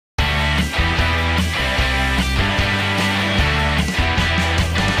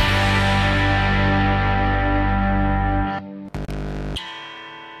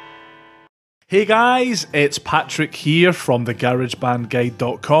Hey guys, it's Patrick here from the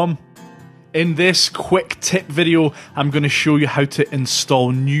Garagebandguide.com. In this quick tip video, I'm going to show you how to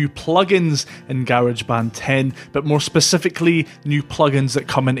install new plugins in GarageBand 10, but more specifically, new plugins that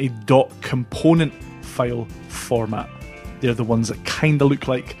come in a .component file format. They're the ones that kind of look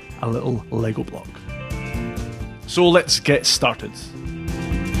like a little Lego block. So let's get started.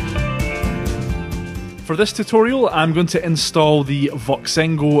 For this tutorial, I'm going to install the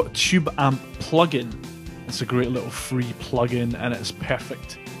Voxengo Tube Amp plugin. It's a great little free plugin and it's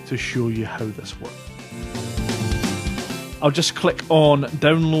perfect to show you how this works. I'll just click on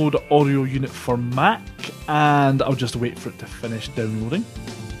download audio unit for Mac and I'll just wait for it to finish downloading.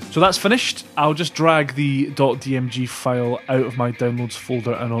 So that's finished. I'll just drag the .dmg file out of my downloads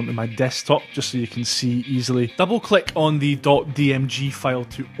folder and onto my desktop just so you can see easily. Double click on the .dmg file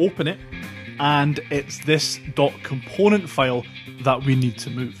to open it, and it's this .component file that we need to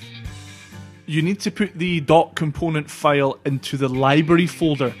move. You need to put the .component file into the library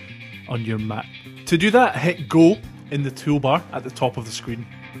folder on your Mac. To do that, hit Go in the toolbar at the top of the screen.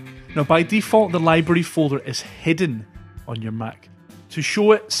 Now by default, the library folder is hidden on your Mac. To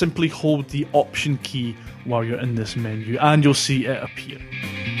show it, simply hold the Option key while you're in this menu and you'll see it appear.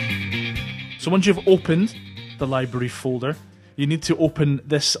 So once you've opened the library folder, you need to open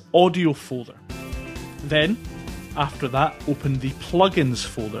this audio folder. Then, after that, open the plugins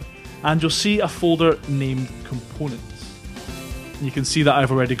folder and you'll see a folder named components. You can see that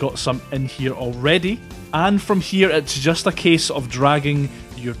I've already got some in here already, and from here it's just a case of dragging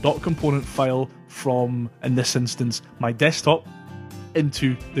your .component file from, in this instance, my desktop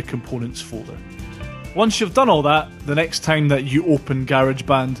into the components folder. Once you've done all that, the next time that you open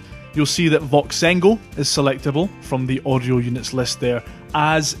GarageBand, you'll see that Voxengo is selectable from the audio units list there,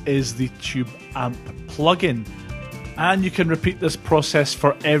 as is the Tube Amp plugin. And you can repeat this process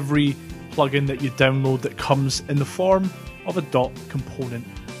for every plugin that you download that comes in the form of a .component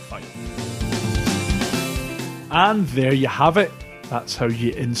file. And there you have it. That's how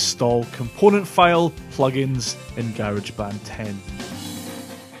you install component file plugins in GarageBand 10.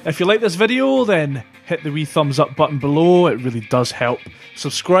 If you like this video, then hit the wee thumbs up button below, it really does help.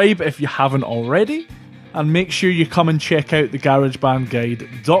 Subscribe if you haven't already, and make sure you come and check out the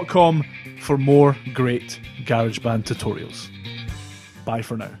Garagebandguide.com for more great GarageBand tutorials. Bye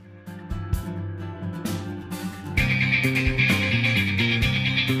for now.